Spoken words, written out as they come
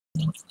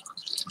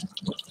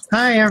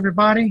Hi,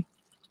 everybody.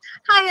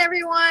 Hi,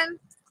 everyone.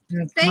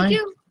 It's Thank Mike.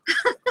 you.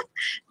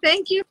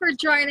 Thank you for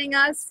joining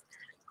us.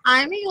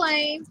 I'm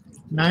Elaine,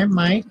 And I'm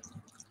Mike.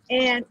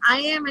 and I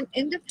am an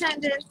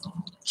independent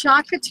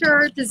chalk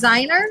couture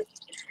designer.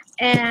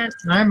 And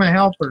I'm a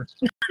helper.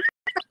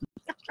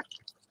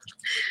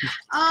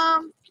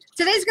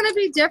 today's going to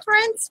be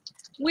different.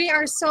 We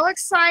are so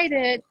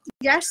excited.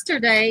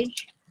 Yesterday,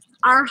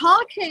 our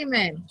haul came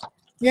in.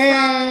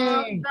 Yay!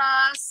 From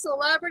the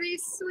Celebrity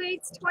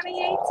Suites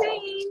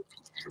 2018.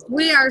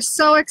 We are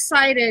so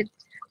excited.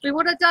 We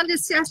would have done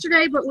this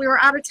yesterday, but we were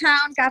out of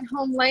town, got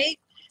home late.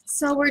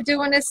 So we're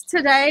doing this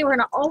today. We're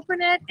going to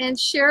open it and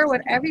share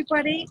with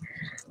everybody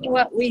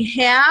what we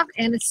have,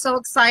 and it's so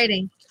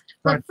exciting.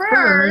 But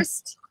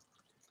first,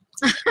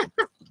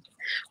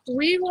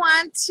 we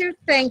want to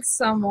thank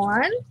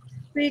someone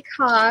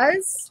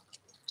because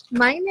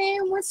my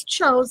name was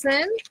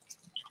chosen,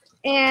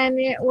 and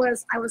it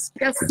was, was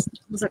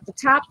at the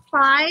top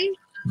 5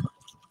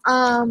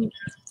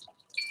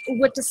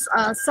 with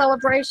the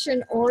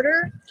celebration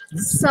order.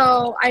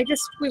 So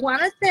we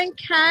want to thank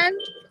Ken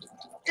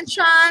and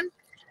Sean.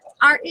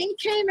 Our ink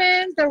came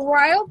in, the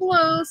royal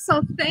blue,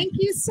 so thank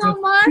you so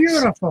much.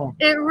 Beautiful.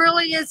 It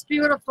really is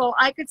beautiful.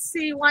 I could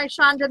see why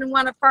Sean didn't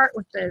want to part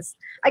with this.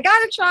 I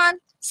got it, Sean.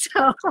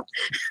 So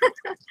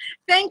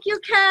thank you,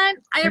 Ken.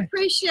 I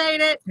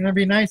appreciate it. It'd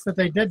be nice if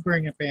they did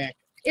bring it back.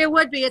 It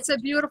would be. It's a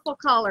beautiful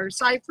color,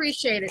 so I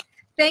appreciate it.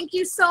 Thank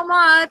you so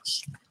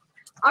much.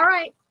 All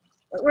right.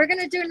 What we're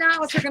going to do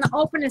now is we're going to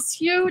open this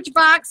huge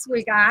box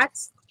we got.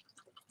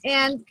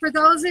 And for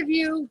those of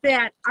you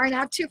that are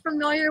not too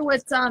familiar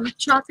with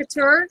chalk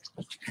couture,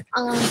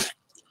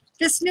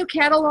 this new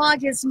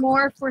catalog is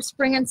more for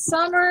spring and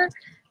summer.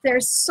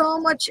 There's so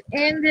much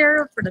in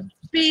there for the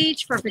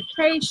beach, for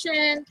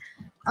vacation,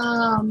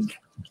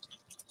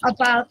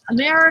 about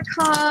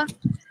America.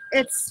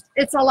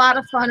 It's a lot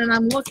of fun, and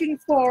I'm looking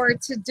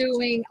forward to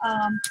doing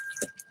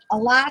a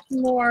lot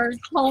more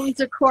home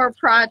decor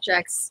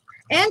projects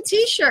and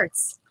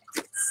t-shirts.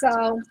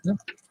 So,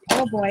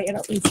 oh boy,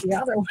 it'll be the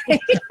other way.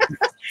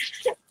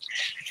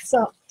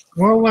 So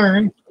We'll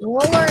learn. I'll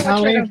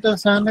what leave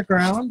this on the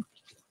ground.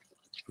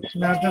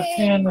 Now just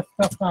hand the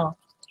stuff out.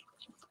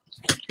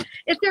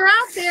 if you're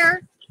out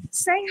there,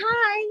 say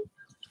hi.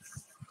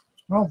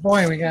 Oh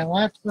boy, we got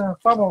lots of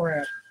bubble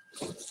wrap.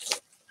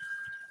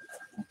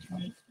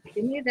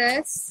 Give me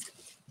this.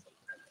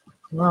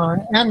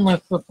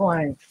 Endless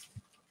supply.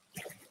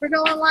 We're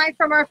going live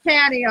from our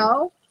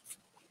patio,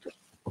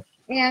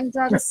 and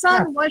the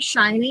sun was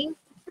shining.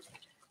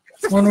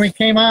 When we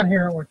came out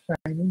here, it was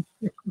shining.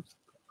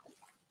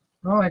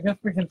 Oh, I guess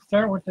we can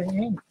start with the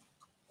ink.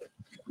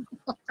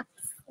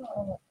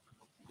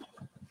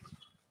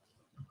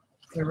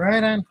 They're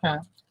right on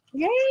top.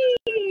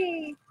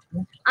 Yay!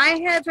 I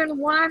have been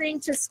wanting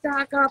to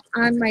stock up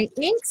on my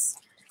inks,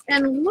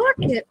 and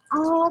look at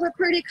all the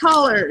pretty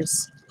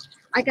colors.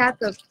 I got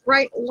the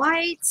bright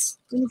whites.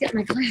 Let me get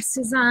my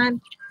glasses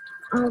on.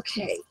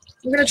 Okay,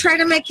 we're going to try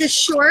to make this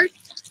short,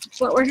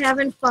 but we're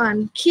having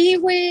fun.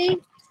 Kiwi,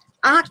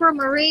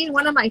 aquamarine,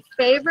 one of my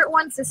favorite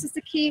ones. This is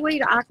the kiwi,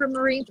 the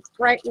aquamarine,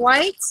 bright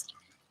whites.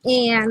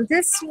 And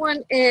this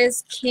one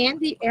is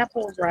candy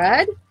apple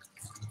red.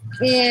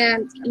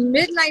 And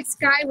midnight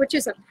sky, which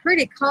is a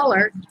pretty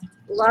color.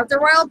 Love the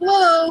royal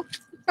blue.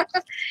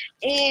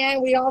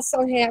 And we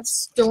also have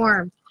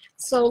storm.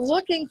 So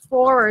looking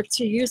forward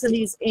to using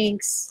these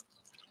inks.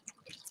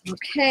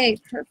 Okay,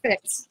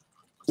 perfect.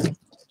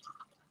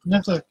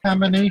 That's a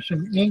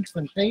combination inks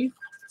and paste.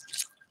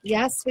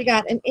 Yes, we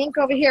got an ink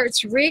over here.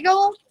 It's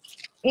Regal.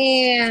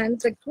 And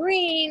the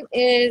green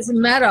is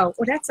Meadow.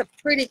 Oh, that's a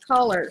pretty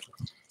color.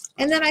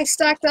 And then I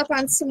stocked up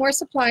on some more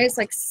supplies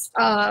like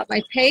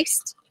my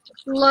paste.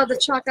 Love the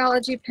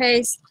Chalkology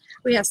paste.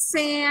 We have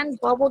sand,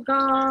 bubble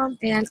gum,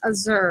 and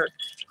azure.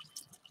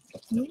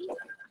 And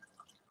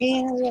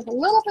we have a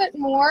little bit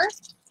more.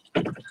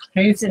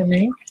 Paste and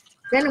ink.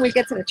 Then we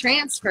get to the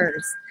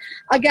transfers.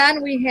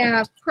 Again, we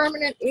have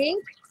permanent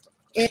ink.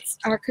 It's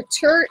our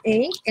couture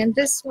ink, and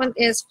this one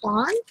is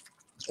fawn.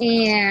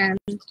 And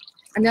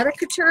another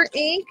couture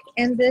ink,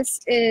 and this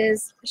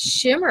is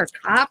shimmer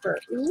copper.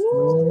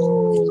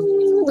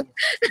 Ooh.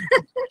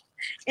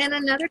 And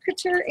another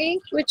couture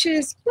ink, which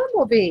is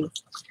bumblebee.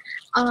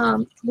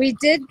 We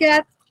did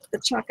get the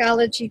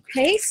Chalkology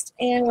paste,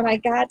 and what I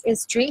got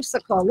is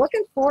dreamsicle.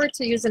 Looking forward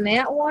to using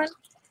that one.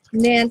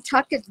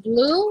 Nantucket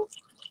blue,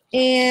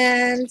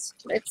 and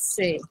let's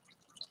see,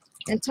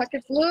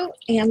 Nantucket blue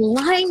and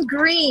lime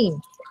green.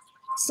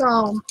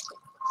 So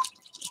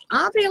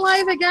I'll be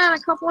live again a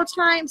couple of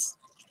times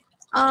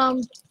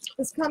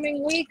this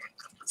coming week.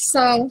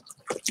 So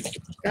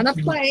gonna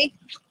play.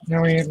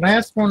 Now,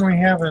 last one we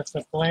have is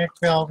the black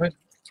velvet,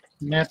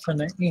 and that's in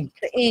the ink.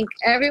 The ink.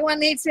 Everyone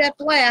needs that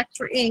black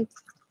for ink.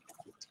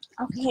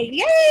 Okay,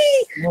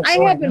 yay! Oh, I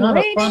boy, have been not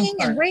a fun waiting and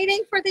part.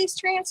 waiting for these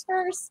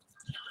transfers.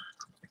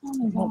 Oh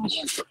my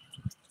gosh.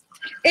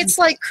 It's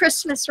like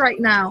Christmas right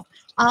now.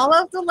 All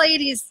of the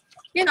ladies,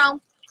 you know,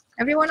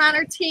 everyone on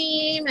our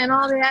team and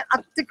all that.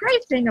 The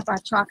great thing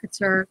about chalk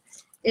couture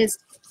is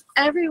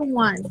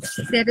everyone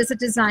that is a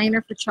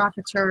designer for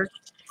Chocolate,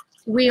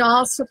 we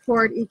all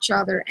support each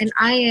other. And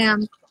I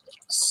am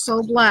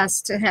so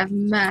blessed to have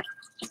met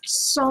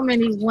so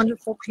many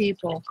wonderful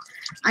people.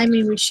 I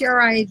mean, we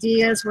share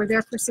ideas. We're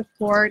there for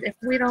support. If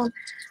we don't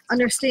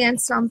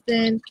understand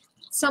something,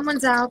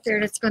 someone's out there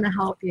that's going to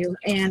help you.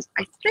 And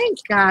I thank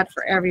God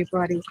for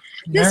everybody.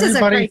 This is a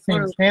great group.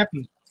 Everybody seems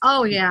happy.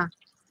 Oh, yeah.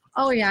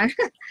 Oh, yeah.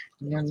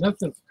 And this is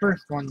the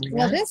first one we got.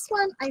 Well, this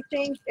one, I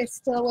think, is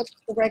still with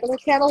the regular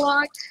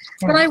catalog.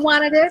 But I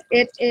wanted it.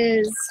 It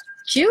is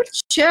Cute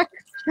Chick.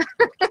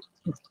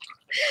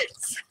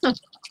 So,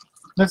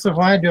 this is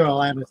why I do a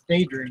lot of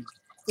daydream.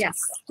 yes,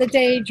 the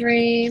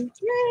Daydream.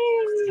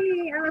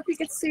 Yay! I don't know if you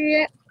can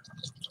see it.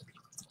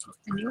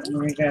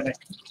 We got it.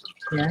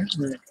 Yeah.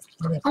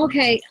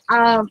 Okay,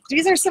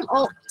 these are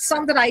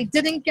some that I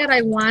didn't get.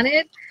 I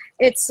wanted.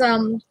 It's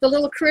the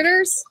little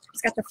critters.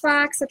 It's got the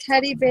fox, a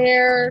teddy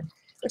bear.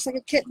 Looks like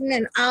a kitten,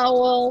 an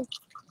owl.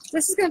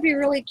 This is going to be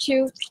really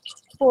cute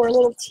for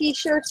little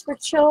T-shirts for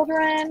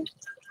children.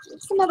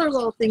 Some other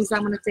little things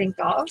I'm going to think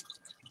of.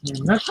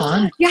 And this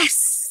one.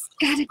 Yes,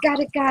 got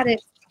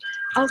it.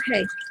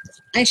 Okay,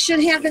 I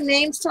should have the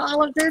names to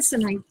all of this,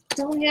 and I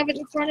don't have it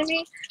in front of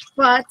me.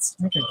 But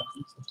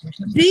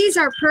these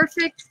are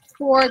perfect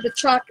for the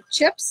chocolate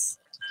chips.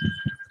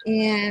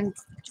 And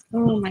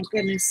oh my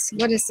goodness,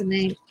 what is the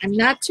name? I'm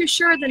not too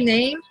sure of the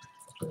name,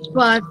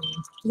 but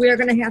we're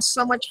going to have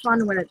so much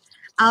fun with it.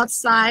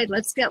 Outside,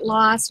 let's get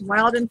lost,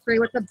 wild and free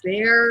with the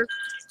bear.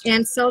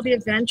 And so the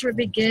adventure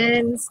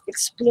begins.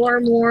 Explore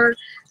more.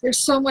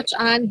 There's so much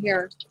on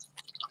here.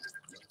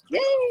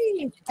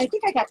 Yay! I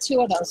think I got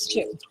 2 of those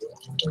too.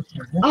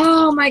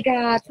 Oh my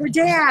God, for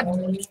Dad,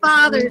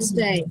 Father's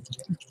Day.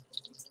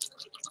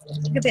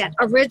 Look at that,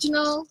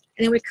 original.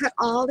 And then we cut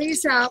all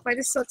these out by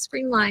the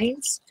silkscreen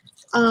lines.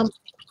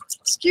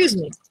 Excuse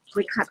me.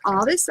 We cut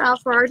all this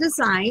out for our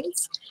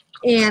designs.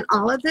 And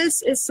all of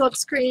this is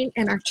silkscreen,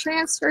 and our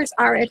transfers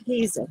are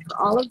adhesive.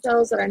 For all of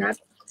those that are not,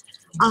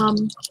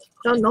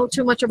 don't know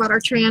too much about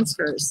our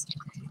transfers.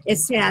 It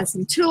has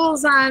some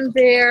tools on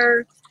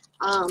there,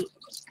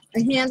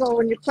 a handle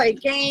when you play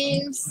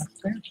games,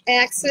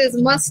 axes,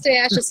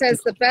 mustache. It says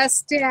the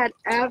best dad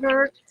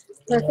ever.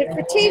 Perfect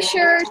for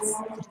T-shirts.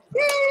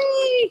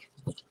 Yay!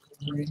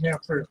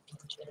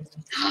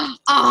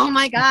 Oh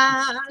my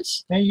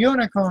gosh. The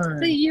unicorn.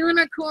 The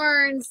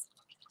unicorns.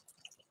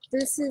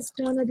 This is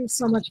going to be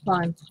so much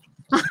fun.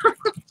 Go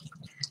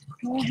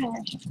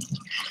ahead.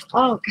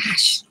 Oh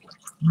gosh.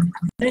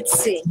 Let's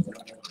see.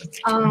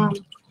 I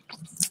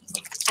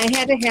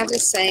had to have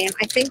this saying.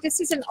 I think this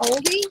is an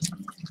oldie.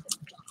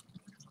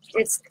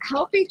 It's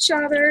help each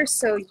other,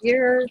 so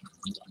your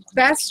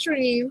best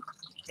dream,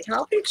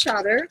 help each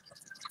other,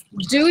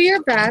 do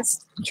your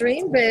best,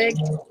 dream big,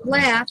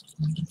 laugh,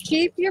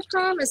 keep your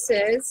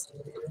promises,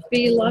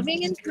 be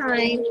loving and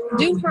kind,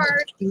 do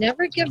hard,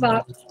 never give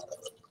up,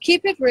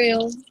 keep it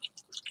real,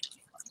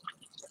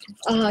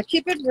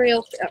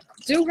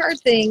 do hard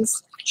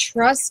things,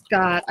 trust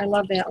God. I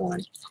love that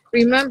one.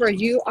 Remember,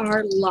 you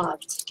are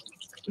loved.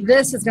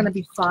 This is going to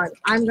be fun.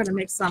 I'm going to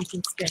make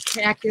something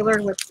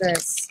spectacular with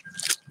this.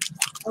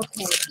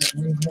 Okay.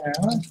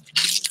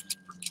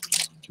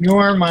 You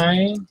are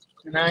mine,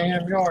 and I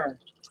am yours.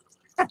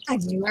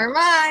 You are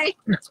mine.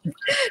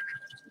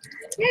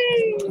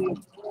 Yay.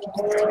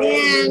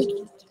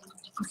 And,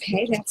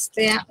 okay, that's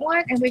that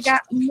one. And we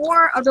got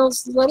more of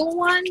those little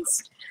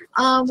ones.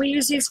 We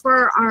use these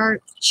for our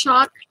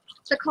chalk.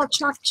 They're called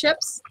chalk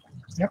chips.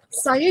 Yep.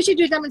 So I usually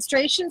do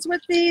demonstrations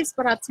with these,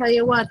 but I'll tell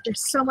you what,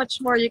 there's so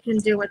much more you can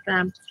do with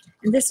them.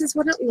 And this is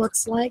what it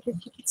looks like, if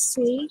you can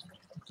see.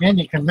 And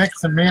you can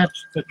mix and match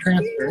the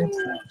transfer.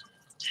 Yeah.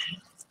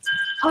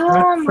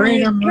 Oh my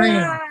freedom God.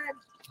 ring.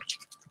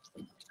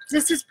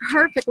 This is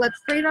perfect. Let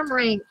freedom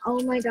ring. Oh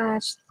my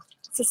gosh.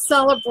 It's a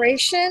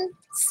celebration.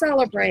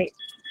 Celebrate.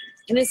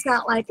 And it's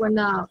got like when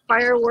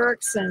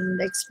fireworks and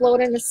they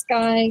explode in the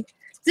sky.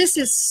 This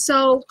is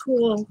so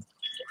cool.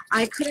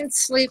 I couldn't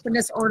sleep when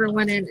this order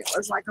went in. It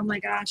was like, oh my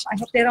gosh, I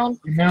hope they don't.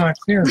 Now it's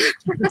here.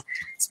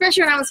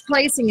 Especially when I was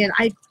placing it,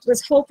 I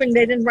was hoping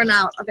they didn't run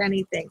out of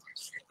anything.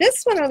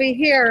 This one over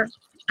here,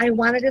 I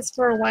wanted this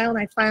for a while and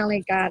I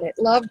finally got it.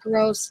 Love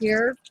grows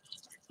here.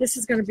 This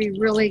is going to be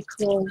really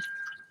cool.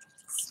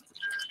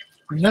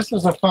 And this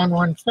is a fun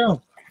one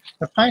too.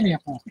 The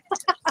pineapple.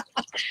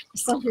 For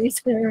some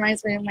reason, it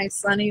reminds me of my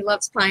son. He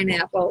loves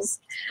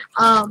pineapples.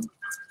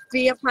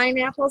 Be a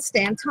pineapple,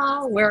 stand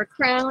tall, wear a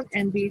crown,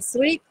 and be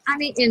sweet on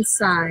the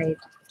inside.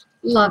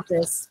 Love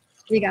this.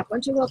 We got a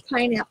bunch of little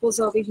pineapples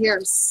over here.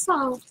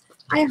 So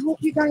I hope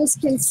you guys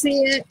can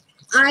see it.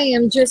 I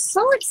am just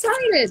so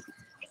excited.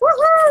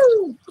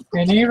 Woohoo!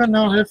 And even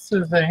though this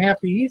is a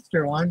Happy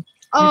Easter one,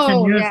 you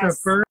can use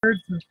the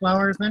birds and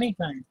flowers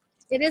anytime.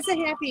 It is a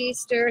Happy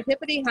Easter,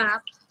 hippity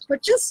hop.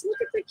 But just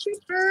look at the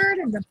cute bird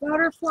and the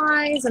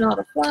butterflies and all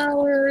the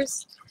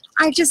flowers.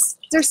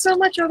 There's so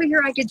much over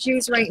here I could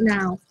use right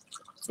now.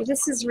 So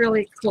this is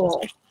really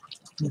cool.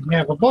 You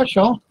have a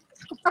bushel.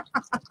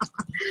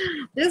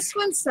 This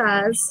one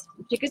says,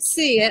 if you could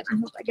see it, I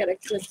hope I get a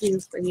good view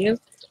for you.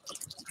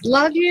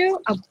 Love you,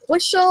 a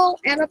bushel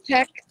and a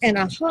peck and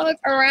a hug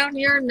around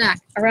your neck,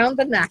 around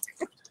the neck.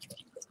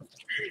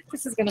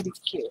 This is going to be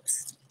cute.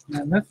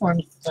 And this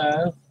one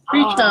says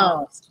beach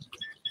house.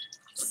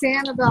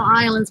 Sanibel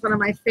Island's one of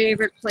my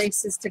favorite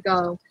places to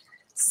go.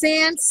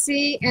 Sand,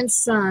 sea, and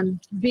sun,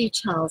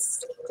 beach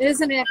house.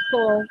 Isn't it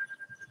cool?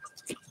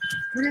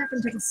 What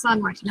happened to the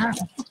sun right now?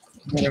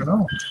 I don't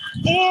know.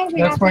 And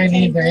we That's why I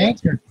need the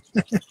anchor.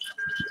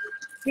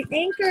 The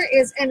anchor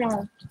is in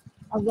a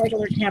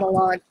regular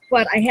catalog,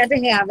 but I had to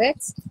have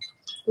it.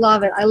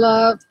 Love it. I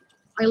love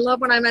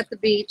when I'm at the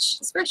beach,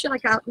 especially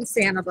like out in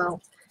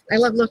Sanibel. I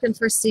love looking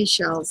for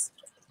seashells.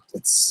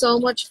 It's so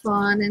much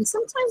fun, and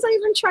sometimes I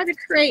even try to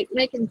create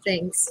making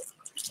things.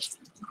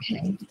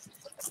 Okay.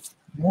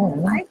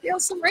 Oh. I feel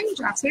some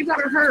raindrops. We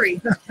better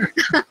hurry.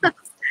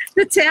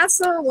 The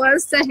tassel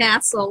was the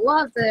hassle.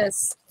 Love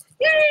this.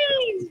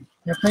 Yay!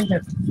 I think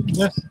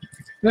it's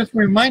this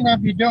we might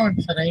not be doing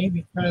today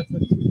because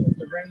it's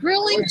the rain.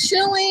 Grilling,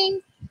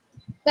 chilling,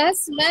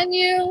 best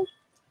menu.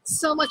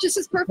 So much. This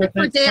is perfect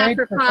for it's day great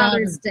after for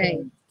Father's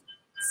Day.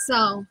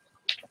 So,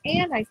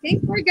 and I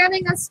think we're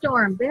getting a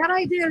storm. Bad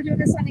idea to do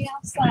this on the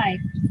outside.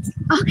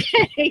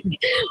 Okay.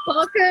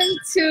 Welcome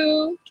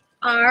to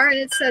and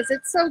it says,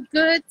 it's so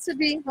good to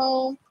be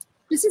home.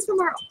 This is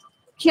from our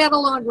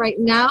catalog right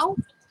now.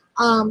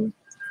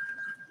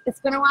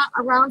 It's been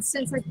around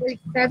since, I believe,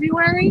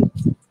 February.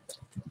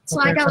 So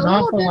I got a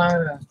little bit.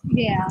 Lot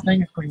of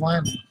things we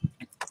wanted.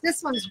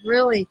 This one's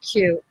really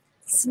cute.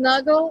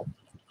 Snuggle.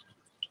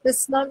 The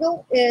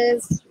snuggle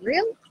is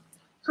real.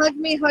 Hug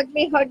me, hug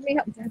me, hug me.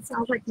 That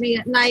sounds like me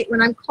at night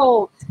when I'm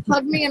cold.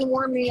 Hug me and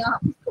warm me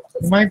up.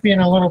 It might be in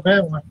a little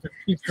bit once it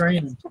keeps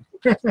raining.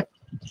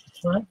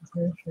 What?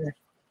 Sure.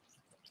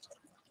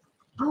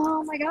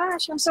 Oh my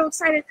gosh, I'm so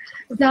excited.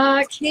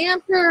 The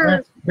camper.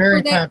 That's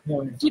very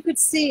popular. You could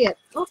see it.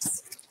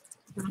 Oops.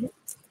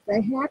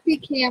 The happy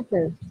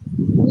camper.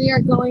 We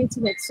are going to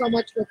make so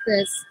much with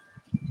this.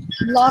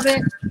 Love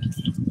it.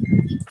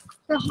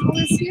 The haul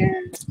is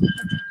here.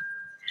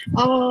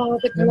 Oh,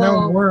 the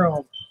glow. The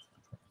world.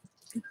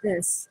 Look at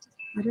this.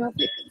 I don't know if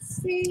you can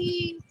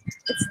see.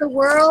 It's the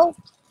world.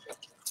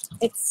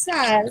 It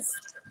says,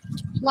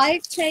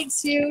 life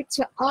takes you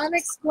to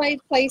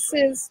unexplained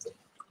places.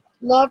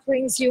 Love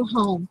brings you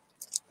home.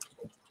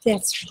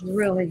 That's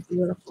really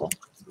beautiful.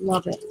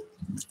 Love it.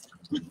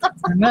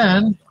 And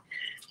then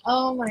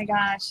Oh my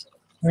gosh.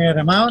 we had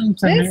the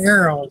mountains and the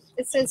arrows.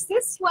 It says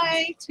this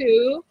way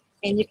too,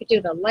 and you could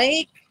do the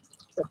lake,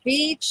 the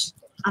beach,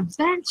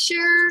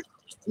 adventure,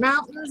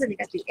 mountains, and you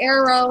got the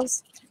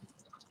arrows.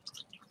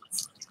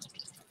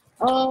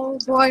 Oh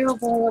boy, oh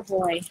boy, oh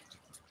boy.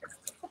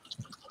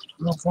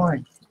 No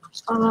point.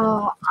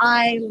 Oh,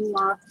 I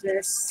love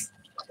this.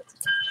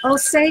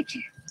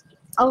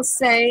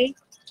 Say,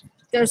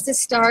 there's the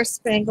Star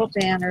Spangled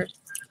Banner.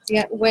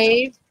 Yet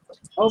wave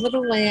over the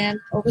land,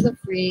 over the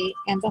free,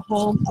 and the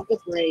home of the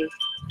brave.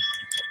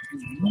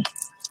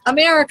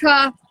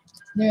 America.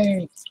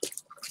 Yay.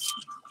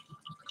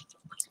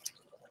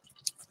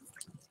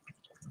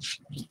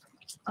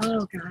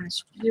 Oh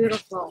gosh,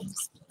 beautiful.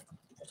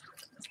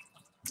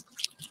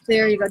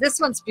 There you go. This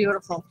one's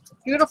beautiful.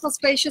 Beautiful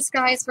spacious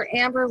skies for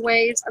amber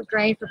waves of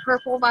grain, for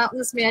purple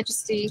mountains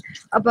majesty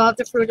above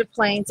the fruited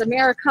plains.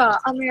 America,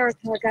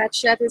 America, God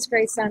shed his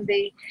grace on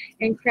thee,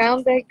 and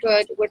crowned thy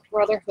good with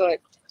brotherhood,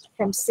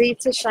 from sea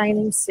to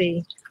shining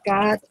sea.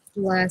 God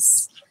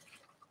bless.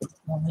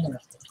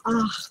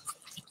 Oh,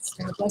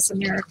 God bless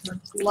America.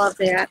 Love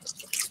that.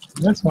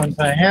 This one's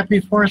a happy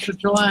 4th of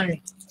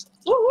July.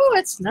 Woo,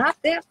 it's not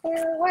that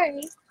far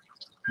away.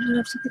 I don't know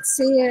if you could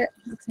see it.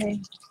 Okay.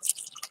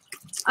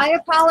 I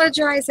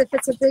apologize if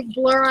it's a big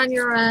blur on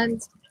your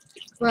end,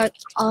 but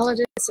all of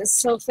this is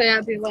so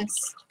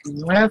fabulous.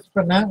 Last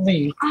but not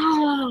least.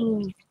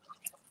 Oh,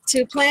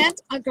 to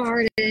plant a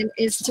garden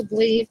is to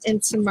believe in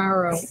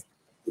tomorrow,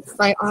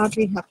 by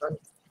Audrey Hepburn.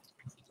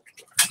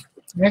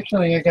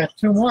 Actually, I got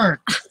 2 more.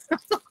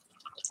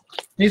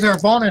 These are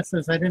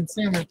bonuses. I didn't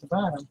see them at the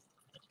bottom.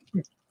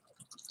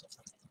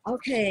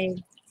 Okay.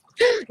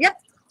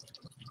 Yep.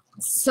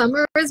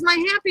 Summer is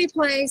my happy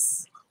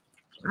place.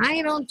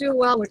 I don't do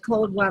well with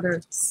cold weather.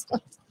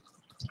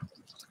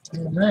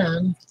 And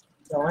then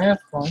the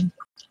last one.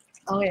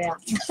 Oh, yeah.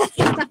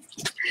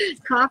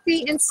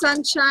 Coffee and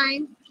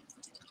sunshine,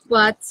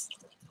 but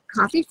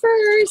coffee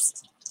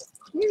first.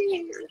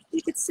 Yeah,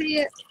 you could see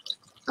it.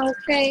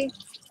 Okay.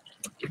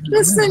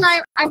 Listen,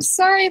 I'm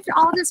sorry if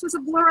all this was a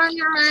blur on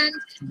your end.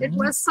 It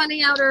was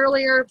sunny out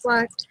earlier,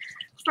 but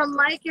from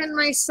Mike and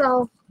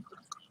myself,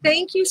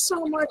 thank you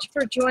so much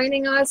for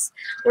joining us.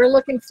 We're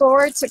looking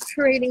forward to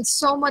creating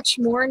so much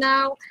more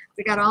now.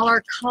 We got all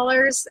our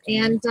colors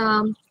and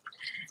oh,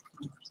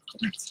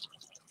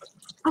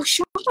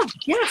 shut up.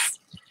 Yes.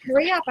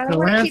 Hurry up. I don't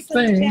want to keep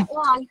it that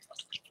long.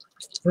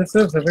 This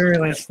is the very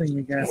last thing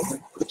you got.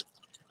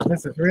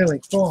 This is really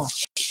cool.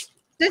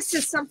 This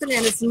is something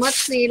that is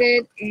much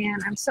needed,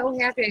 and I'm so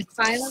happy I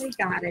finally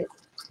got it.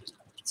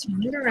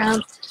 Turn it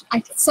around.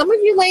 Some of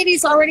you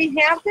ladies already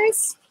have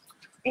this,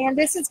 and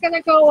this is going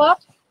to go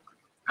up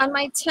on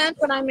my tent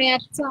when I'm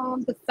at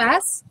the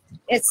fest.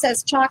 It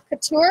says Chalk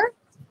Couture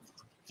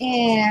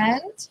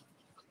and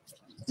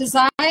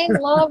design,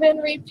 love,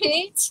 and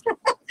repeat.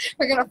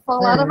 We're going to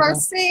fall out of our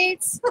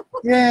seats.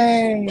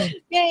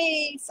 Yay!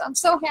 Yay! So I'm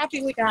so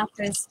happy we got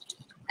this.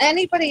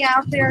 Anybody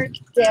out there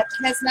that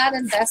has not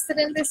invested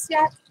in this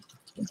yet,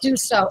 do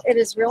so. It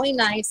is really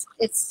nice.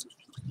 It's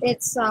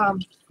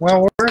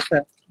well worth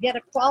it. yeah,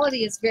 the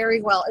quality is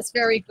very well. It's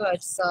very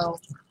good. So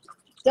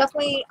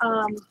definitely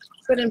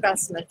good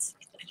investment.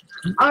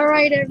 All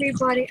right,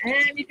 everybody,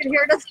 and you can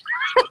hear the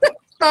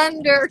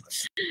thunder.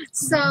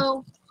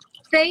 So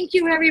thank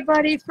you,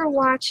 everybody, for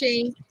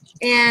watching,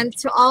 and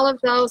to all of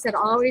those that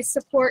always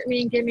support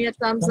me and give me a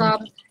thumbs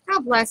up.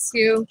 God bless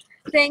you.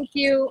 Thank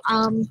you.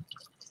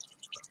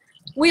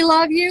 We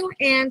love you,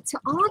 and to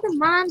all the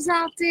moms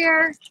out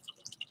there,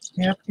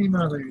 Happy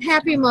Mother's.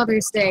 Happy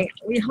Mother's Day.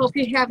 We hope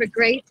you have a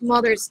great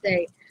Mother's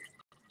Day.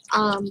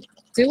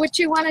 Do what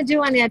you want to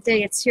do on that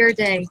day. It's your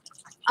day.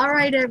 All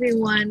right,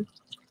 everyone.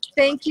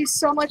 Thank you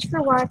so much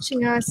for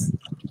watching us.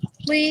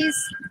 Please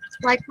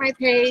like my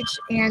page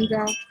and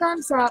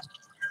thumbs up.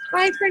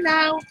 Bye for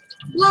now.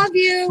 Love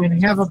you.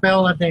 And have a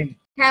Bella day.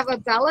 Have a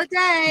Bella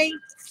day.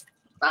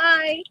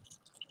 Bye.